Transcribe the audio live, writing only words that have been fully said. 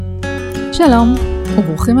שלום,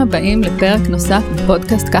 וברוכים הבאים לפרק נוסף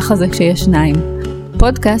בפודקאסט ככה זה כשיש שניים.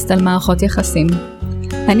 פודקאסט על מערכות יחסים.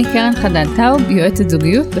 אני קרן חדד-טאוב, יועצת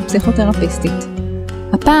זוגיות ופסיכותרפיסטית.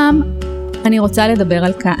 הפעם אני רוצה לדבר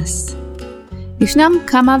על כעס. ישנם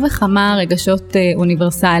כמה וכמה רגשות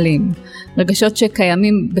אוניברסליים, רגשות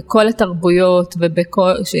שקיימים בכל התרבויות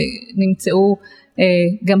שנמצאו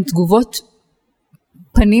גם תגובות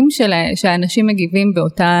פנים שהאנשים מגיבים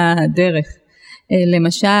באותה דרך.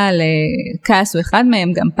 למשל, כעס הוא אחד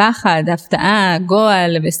מהם, גם פחד, הפתעה,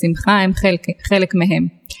 גועל ושמחה הם חלק מהם.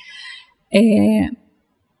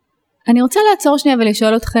 אני רוצה לעצור שנייה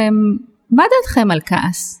ולשאול אתכם, מה דעתכם על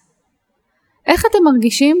כעס? איך אתם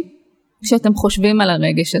מרגישים כשאתם חושבים על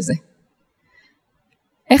הרגש הזה?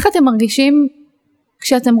 איך אתם מרגישים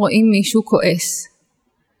כשאתם רואים מישהו כועס?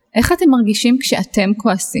 איך אתם מרגישים כשאתם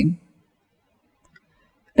כועסים?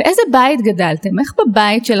 באיזה בית גדלתם? איך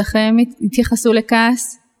בבית שלכם התייחסו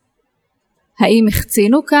לכעס? האם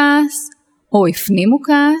החצינו כעס או הפנימו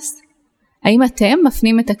כעס? האם אתם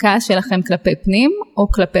מפנים את הכעס שלכם כלפי פנים או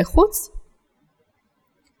כלפי חוץ?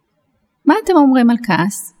 מה אתם אומרים על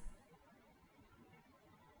כעס?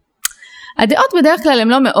 הדעות בדרך כלל הן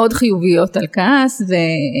לא מאוד חיוביות על כעס,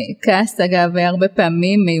 וכעס אגב הרבה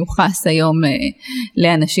פעמים מיוחס היום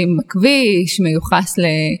לאנשים בכביש, מיוחס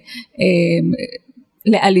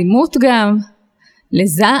לאלימות גם,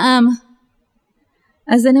 לזעם.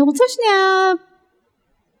 אז אני רוצה שנייה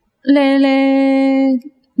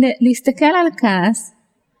להסתכל על הכעס,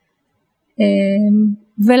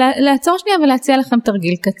 ולעצור שנייה ולהציע לכם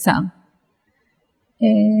תרגיל קצר.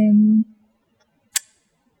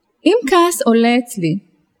 אם כעס עולה אצלי,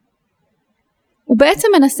 הוא בעצם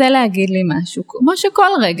מנסה להגיד לי משהו, כמו שכל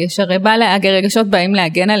רגש, הרי הרגשות באים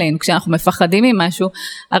להגן עלינו, כשאנחנו מפחדים ממשהו,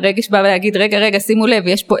 הרגש בא להגיד, רגע, שימו לב,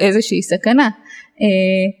 יש פה איזושהי סכנה.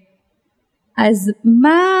 אז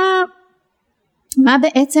מה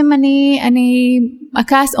בעצם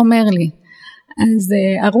הכעס אומר לי? אז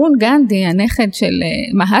ארון גנדי, הנכד של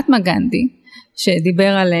מהטמה גנדי,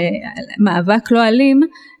 שדיבר על מאבק לא אלים,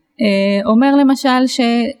 אומר למשל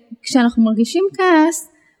שכשאנחנו מרגישים כעס,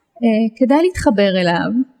 כדאי להתחבר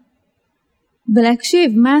אליו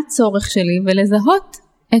ולהקשיב מה הצורך שלי ולזהות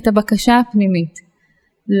את הבקשה הפנימית.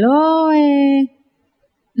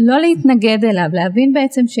 לא להתנגד אליו, להבין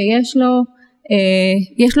בעצם שיש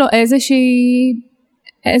לו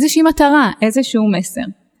איזושהי מטרה, איזשהו מסר.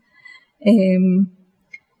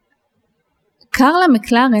 קרלה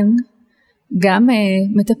מקלרן, גם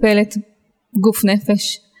מטפלת גוף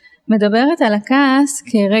נפש, מדברת על הכעס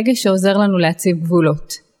כרגש שעוזר לנו להציב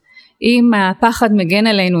גבולות. אם הפחד מגן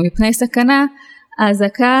עלינו מפני סכנה, אז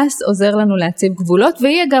הכעס עוזר לנו להציב גבולות,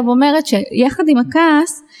 והיא אגב אומרת שיחד עם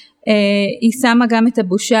הכעס, היא שמה גם את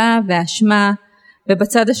הבושה והאשמה,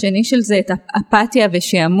 ובצד השני של זה את האפתיה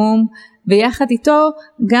ושעמום, ויחד איתו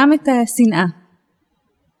גם את השנאה.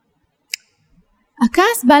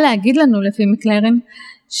 הכעס בא להגיד לנו לפי מקלרן,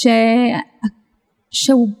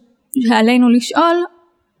 שעלינו לשאול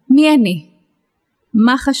מי אני,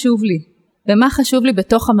 מה חשוב לי, ומה חשוב לי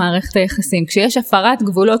בתוך המערכת היחסים. כשיש הפרת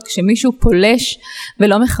גבולות, כשמישהו פולש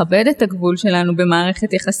ולא מכבד את הגבול שלנו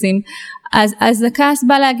במערכת יחסים, אז הכעס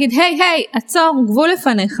בא להגיד, היי, עצור, גבול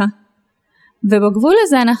לפניך. ובגבול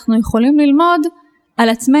הזה אנחנו יכולים ללמוד על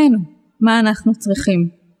עצמנו, מה אנחנו צריכים.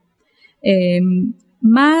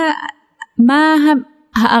 מה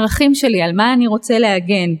הערכים שלי, על מה אני רוצה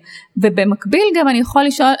להגן, ובמקביל גם אני יכולה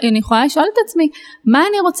לשאול את עצמי, מה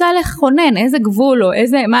אני רוצה לכונן, איזה גבול, או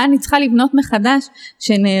מה אני צריכה לבנות מחדש,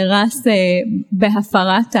 שנהרס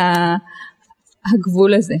בהפרת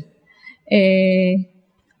הגבול הזה.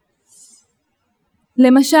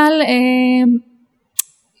 למשל,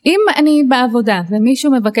 אם אני בעבודה,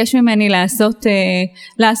 ומישהו מבקש ממני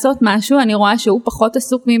לעשות משהו, אני רואה שהוא פחות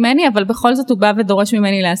עסוק ממני, אבל בכל זאת הוא בא ודורש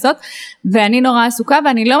ממני לעשות, ואני נורא עסוקה,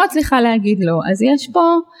 ואני לא מצליחה להגיד לו, אז יש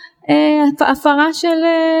פה הפרה של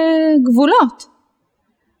גבולות.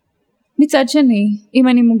 מצד שני, אם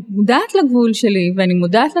אני מודעת לגבול שלי, ואני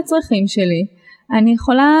מודעת לצרכים שלי, אני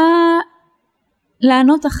יכולה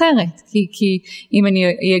לענות אחרת, כי אם אני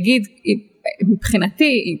אגיד,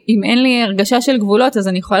 מבחינתי, אם אין לי הרגשה של גבולות, אז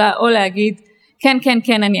אני יכולה או להגיד,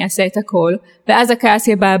 כן, אני אעשה את הכל, ואז הכעס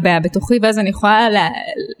יבעבע בתוכי, ואז אני יכולה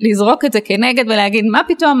לזרוק את זה כנגד, ולהגיד, מה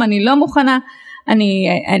פתאום, אני לא מוכנה,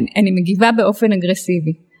 אני מגיבה באופן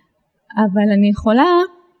אגרסיבי. אבל אני יכולה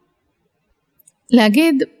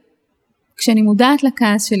להגיד, כשאני מודעת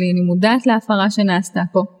לכעס שלי, אני מודעת להפרה שנעשתה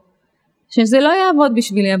פה, שזה לא יעבוד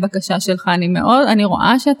בשבילי הבקשה שלך, אני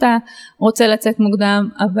רואה שאתה רוצה לצאת מוקדם,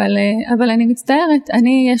 אבל אני מצטערת,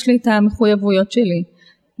 יש לי את המחויבויות שלי,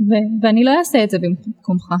 ואני לא אעשה את זה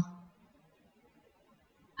במקומך.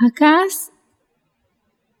 הכעס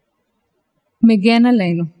מגן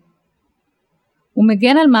עלינו. הוא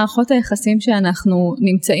מגן על מערכות היחסים שאנחנו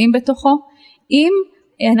נמצאים בתוכו, אם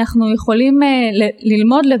אנחנו יכולים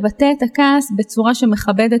ללמוד לבטא את הכעס בצורה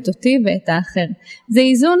שמכבדת אותי ואת האחר. זה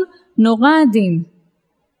איזון נורא עדין.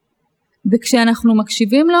 וכשאנחנו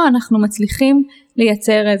מקשיבים לו, אנחנו מצליחים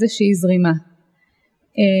לייצר איזושהי זרימה.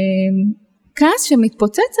 כעס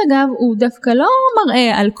שמתפוצץ אגב, הוא דווקא לא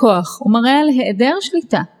מראה על כוח, הוא מראה על היעדר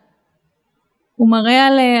שליטה. הוא מראה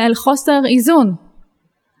על חוסר איזון.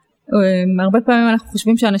 הרבה פעמים אנחנו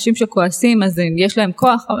חושבים שאנשים שכועסים, אז יש להם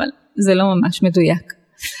כוח, אבל זה לא ממש מדויק.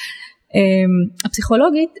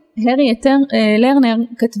 הפסיכולוגית הריאט לרנר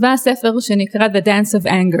כתבה ספר שנקרא The Dance of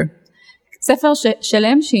Anger. ספר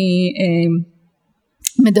שלם שהיא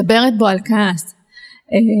מדברת בו על כעס.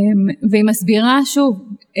 והיא מסבירה שוב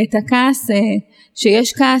את הכעס,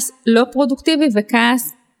 שיש כעס לא פרודוקטיבי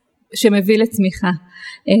וכעס שמביא לצמיחה.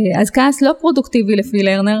 אז כעס לא פרודוקטיבי לפי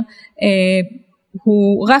לרנר,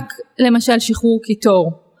 הוא רק למשל שחרור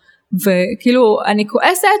קיטור. וכאילו אני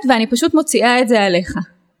כועסת ואני פשוט מוציאה את זה עליך.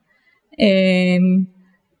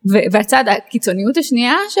 והצד הקיצוניות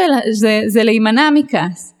השנייה זה להימנע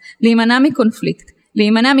מכעס, להימנע מקונפליקט,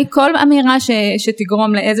 להימנע מכל אמירה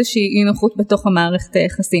שתגרום לאיזושהי אי נוחות בתוך המערכת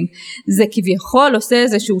היחסים. זה כביכול עושה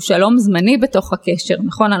איזשהו שלום זמני בתוך הקשר,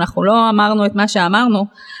 נכון? אנחנו לא אמרנו את מה שאמרנו,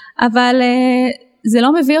 אבל זה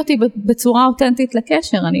לא מביא אותי בצורה אותנטית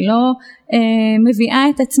לקשר, אני לא מביאה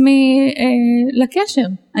את עצמי לקשר,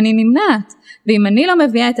 אני נמנעת, ואם אני לא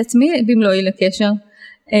מביאה את עצמי במלואי לקשר,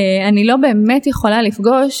 אני לא באמת יכולה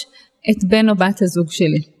לפגוש את בן או בת הזוג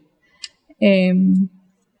שלי.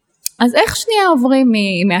 אז איך שנייה עוברים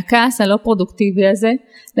מהכעס הלא פרודוקטיבי הזה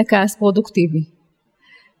לכעס פרודוקטיבי?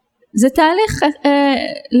 זה תהליך,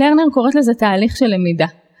 לרנר קוראת לזה תהליך של למידה,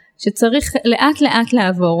 שצריך לאט לאט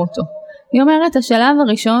לעבור אותו. היא אומרת, השלב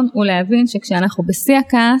הראשון הוא להבין שכשאנחנו בשיא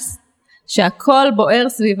הכעס, שהכל בוער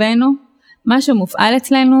סביבנו, מה שמופעל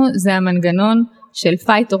אצלנו זה המנגנון של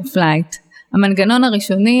fight or flight. המנגנון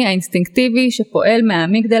הראשוני, האינסטינקטיבי, שפועל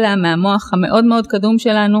מהאמיגדלה, מהמוח המאוד מאוד קדום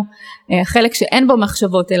שלנו, החלק שאין בו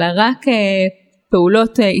מחשבות, אלא רק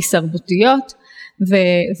פעולות הישרדותיות,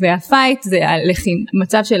 והפייט זה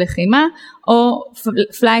מצב של לחימה, או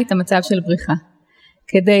פלייט המצב של בריחה.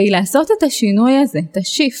 כדי לעשות את השינוי הזה, את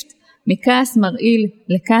השיפט, מכעס מרעיל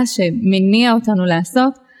לכעס שמניע אותנו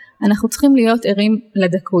לעשות, אנחנו צריכים להיות ערים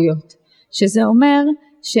לדקויות. שזה אומר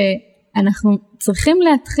שאנחנו צריכים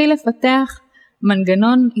להתחיל לפתח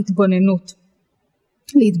מנגנון התבוננות.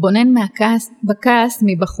 להתבונן בכעס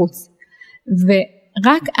מבחוץ.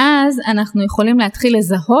 ורק אז אנחנו יכולים להתחיל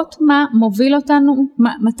לזהות מה מוביל אותנו,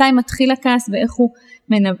 מתי מתחיל הכעס ואיך הוא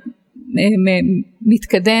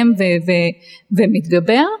מתקדם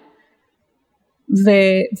ומתגבר.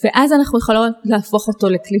 ואז אנחנו יכולים להפוך אותו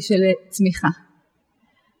לכלי של צמיחה.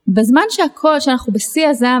 בזמן שאנחנו בשיא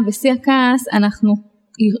הזעם, בשיא הכעס, אנחנו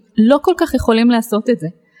לא כל כך יכולים לעשות את זה.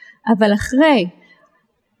 אבל אחרי,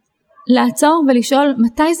 לעצור ולשאול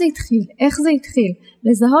מתי זה התחיל, איך זה התחיל,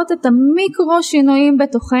 לזהות את המיקרו שינויים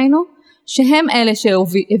בתוכנו, שהם אלה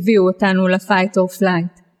שהביאו אותנו לפייט או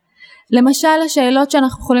פלייט. למשל, השאלות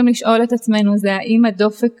שאנחנו יכולים לשאול את עצמנו זה האם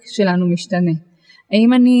הדופק שלנו משתנה.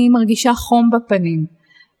 האם אני מרגישה חום בפנים?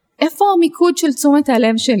 איפה המיקוד של תשומת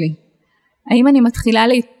הלב שלי? האם אני מתחילה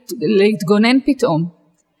להתגונן פתאום?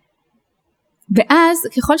 ואז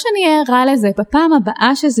ככל שאני אהיה ערה לזה, בפעם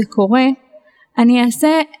הבאה שזה קורה, אני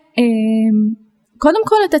אעשה קודם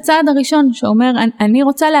כל את הצעד הראשון שאומר, אני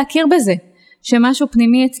רוצה להכיר בזה, שמשהו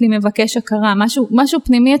פנימי אצלי מבקש הכרה, משהו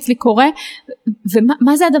פנימי אצלי קורה,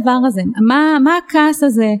 ומה זה הדבר הזה? מה הכעס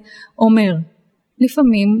הזה אומר?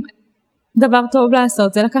 לפעמים דבר טוב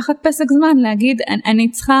לעשות זה לקחת פסק זמן, להגיד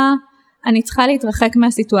אני צריכה להתרחק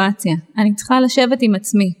מהסיטואציה, אני צריכה לשבת עם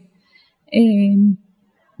עצמי.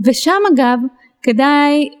 ושם אגב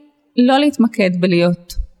כדאי לא להתמקד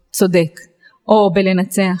בלהיות צודק או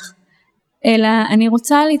בלנצח, אלא אני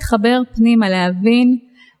רוצה להתחבר פנימה, להבין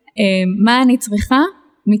מה אני צריכה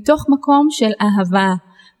מתוך מקום של אהבה,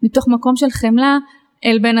 מתוך מקום של חמלה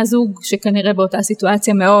אל בן הזוג שכנראה באותה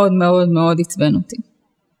סיטואציה מאוד מאוד מאוד עצבן אותי.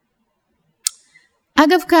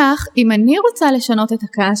 אגב כך, אם אני רוצה לשנות את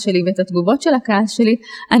הכעס שלי ואת התגובות של הכעס שלי,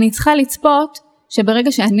 אני צריכה לצפות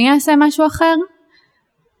שברגע שאני אעשה משהו אחר,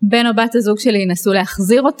 בן או בת הזוג שלי ינסו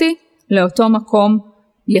להחזיר אותי לאותו מקום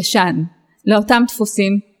ישן, לאותם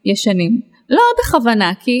דפוסים ישנים. לא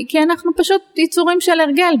בכוונה, כי אנחנו פשוט יצורים של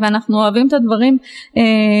הרגל, ואנחנו אוהבים את הדברים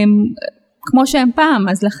כמו שהם פעם,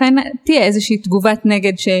 אז לכן תהיה איזושהי תגובת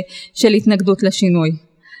נגד של התנגדות לשינוי.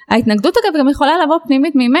 ההתנגדות אגב גם יכולה לבוא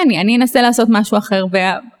פנימית ממני, אני אנסה לעשות משהו אחר,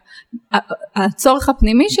 והצורך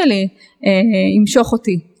הפנימי שלי ימשוך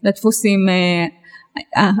אותי לדפוסים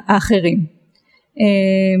האחרים.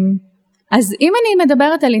 אז אם אני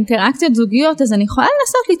מדברת על אינטראקציות זוגיות, אז אני יכולה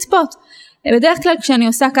לנסות לצפות. בדרך כלל כשאני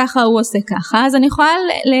עושה ככה, הוא עושה ככה, אז אני יכולה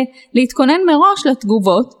להתכונן מראש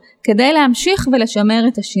לתגובות, כדי להמשיך ולשמר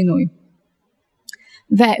את השינוי.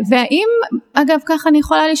 והאם, אגב, ככה אני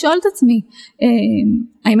יכולה לשאול את עצמי,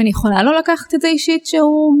 האם אני יכולה לא לקחת את זה אישית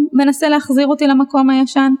שהוא מנסה להחזיר אותי למקום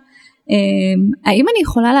הישן? האם אני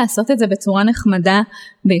יכולה לעשות את זה בצורה נחמדה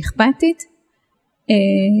ואכפתית?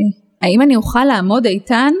 האם אני אוכל לעמוד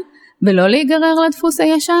איתן ולא להיגרר לדפוס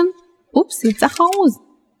הישן? אופס, יצא חרוז.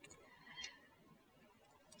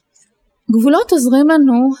 גבולות עוזרים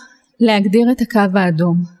לנו להגדיר את הקו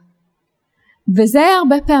האדום. וזה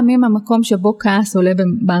הרבה פעמים המקום שבו כעס עולה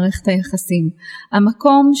במערכת היחסים.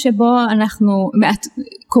 המקום שבו אנחנו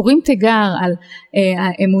קוראים תיגר על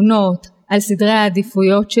האמונות, על סדרי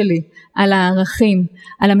העדיפויות שלי, על הערכים,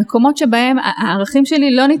 על המקומות שבהם הערכים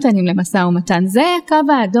שלי לא ניתנים למשא ומתן. זה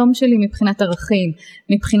הקו האדום שלי מבחינת ערכים,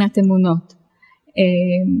 מבחינת אמונות.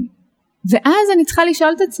 ואז אני צריכה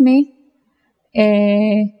לשאול את עצמי,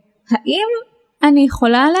 האם אני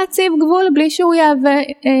יכולה להציב גבול בלי שהוא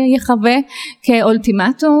יחווה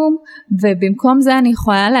כאולטימטום, ובמקום זה אני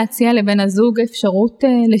יכולה להציע לבן הזוג אפשרות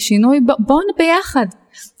לשינוי. בואו ביחד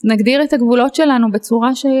נגדיר את הגבולות שלנו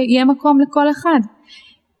בצורה שיהיה מקום לכל אחד.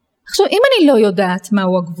 עכשיו, אם אני לא יודעת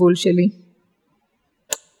מהו הגבול שלי,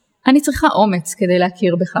 אני צריכה אומץ כדי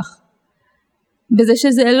להכיר בכך. בזה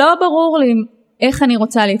שזה לא ברור לי איך אני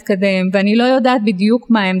רוצה להתקדם, ואני לא יודעת בדיוק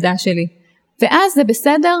מה העמדה שלי. ואז זה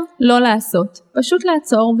בסדר לא לעשות, פשוט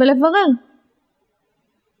לעצור ולברר.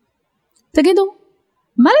 תגידו,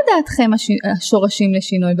 מה לדעתכם השורשים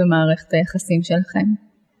לשינוי במערכת היחסים שלכם?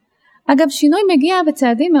 אגב, שינוי מגיע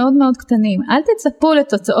בצעדים מאוד מאוד קטנים. אל תצפו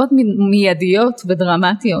לתוצאות מיידיות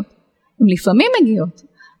ודרמטיות. הן לפעמים מגיעות,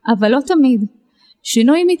 אבל לא תמיד.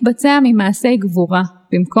 שינוי מתבצע ממעשי גבורה,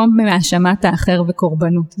 במקום מהאשמת האחר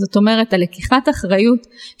וקורבנות. זאת אומרת, הלקיחת אחריות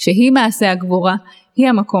שהיא מעשה הגבורה, היא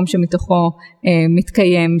המקום שמתוכו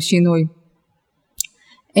מתקיים שינוי.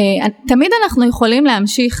 תמיד אנחנו יכולים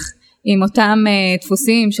להמשיך עם אותם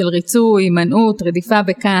דפוסים של ריצוי, הימנעות, רדיפה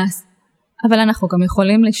וכעס, אבל אנחנו גם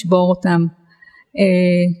יכולים לשבור אותם,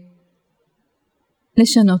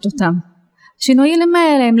 לשנות אותם. שינויים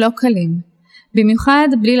האלה הם לא קלים, במיוחד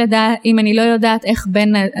בלי לדעת, אם אני לא יודעת איך בן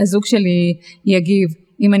הזוג שלי יגיב,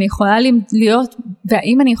 אם אני יכולה להיות,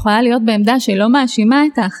 והאם אני יכולה להיות בעמדה שלא מאשימה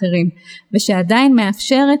את האחרים, ושעדיין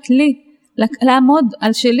מאפשרת לי לעמוד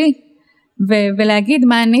על שלי, ולהגיד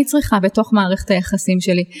מה אני צריכה בתוך מערכת היחסים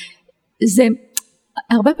שלי. זה,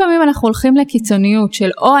 הרבה פעמים אנחנו הולכים לקיצוניות של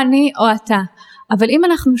או אני או אתה, אבל אם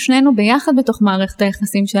אנחנו שנינו ביחד בתוך מערכת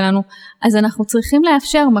היחסים שלנו, אז אנחנו צריכים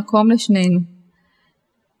לאפשר מקום לשנינו.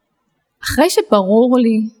 אחרי שברור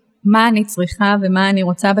לי מה אני צריכה ומה אני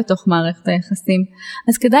רוצה בתוך מערכת היחסים,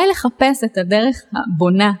 אז כדאי לחפש את הדרך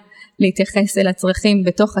הבונה להתייחס אל הצרכים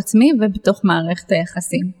בתוך עצמי ובתוך מערכת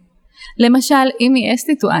היחסים. למשל, אם יש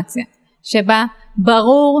סיטואציה שבה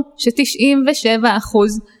ברור ש97%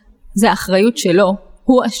 זה האחריות שלו,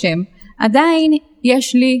 הוא אשם, עדיין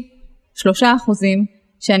יש לי 3%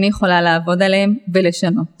 שאני יכולה לעבוד עליהם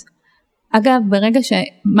ולשנות. אגב, ברגע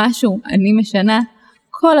שמשהו אני משנה,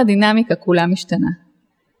 כל הדינמיקה כולה משתנה.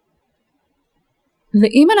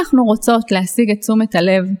 ואם אנחנו רוצות להשיג את תשומת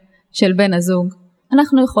הלב של בן הזוג,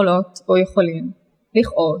 אנחנו יכולות או יכולים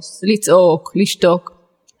לכעוס, לצעוק, לשתוק,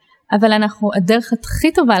 אבל הדרך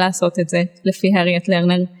הכי טובה לעשות את זה, לפי הריית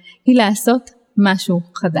לרנר, היא לעשות משהו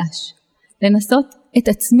חדש. לנסות את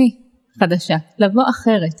עצמי חדשה, לבוא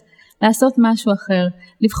אחרת, לעשות משהו אחר,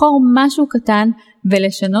 לבחור משהו קטן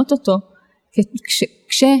ולשנות אותו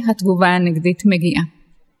כשהתגובה הנגדית מגיעה.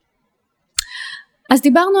 אז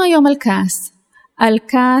דיברנו היום על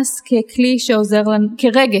כעס ככלי שעוזר לנו,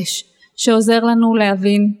 כרגש שעוזר לנו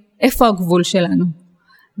להבין איפה הגבול שלנו,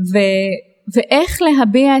 ואיך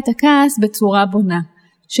להביע את הכעס בצורה בונה,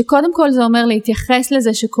 שקודם כל זה אומר להתייחס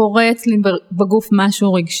לזה שקורה אצלי בגוף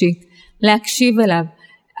משהו רגשי, להקשיב אליו,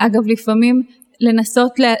 אגב לפעמים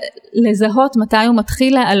לנסות לזהות מתי הוא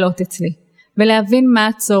מתחיל לעלות אצלי, ולהבין מה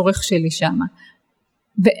הצורך שלי שם,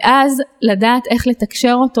 ואז לדעת איך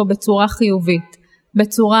לתקשר אותו בצורה חיובית,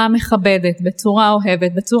 בצורה מכבדת, בצורה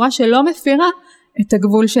אוהבת, בצורה שלא מפירה את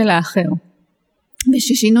הגבול של האחר.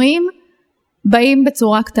 וששינויים באים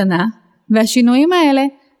בצורה קטנה, והשינויים האלה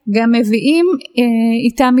גם מביאים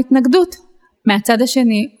איתם התנגדות מהצד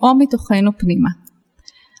השני או מתוכנו פנימה.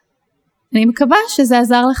 אני מקווה שזה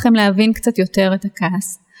עזר לכם להבין קצת יותר את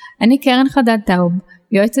הכעס. אני קרן חדד טאוב,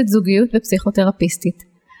 יועצת זוגיות ופסיכותרפיסטית.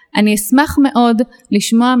 אני אשמח מאוד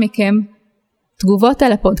לשמוע מכם תגובות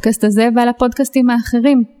על הפודקאסט הזה ועל הפודקאסטים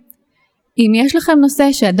האחרים. אם יש לכם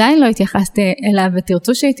נושא שעדיין לא התייחסתם אליו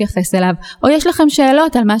ותרצו שיתייחס אליו, או יש לכם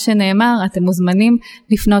שאלות על מה שנאמר, אתם מוזמנים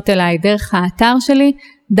לפנות אליי דרך האתר שלי,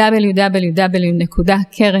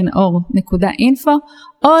 www.karenaor.info,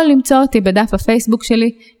 או למצוא אותי בדף הפייסבוק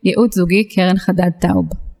שלי, ייעוץ זוגי קרן חדד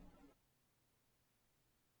טאוב.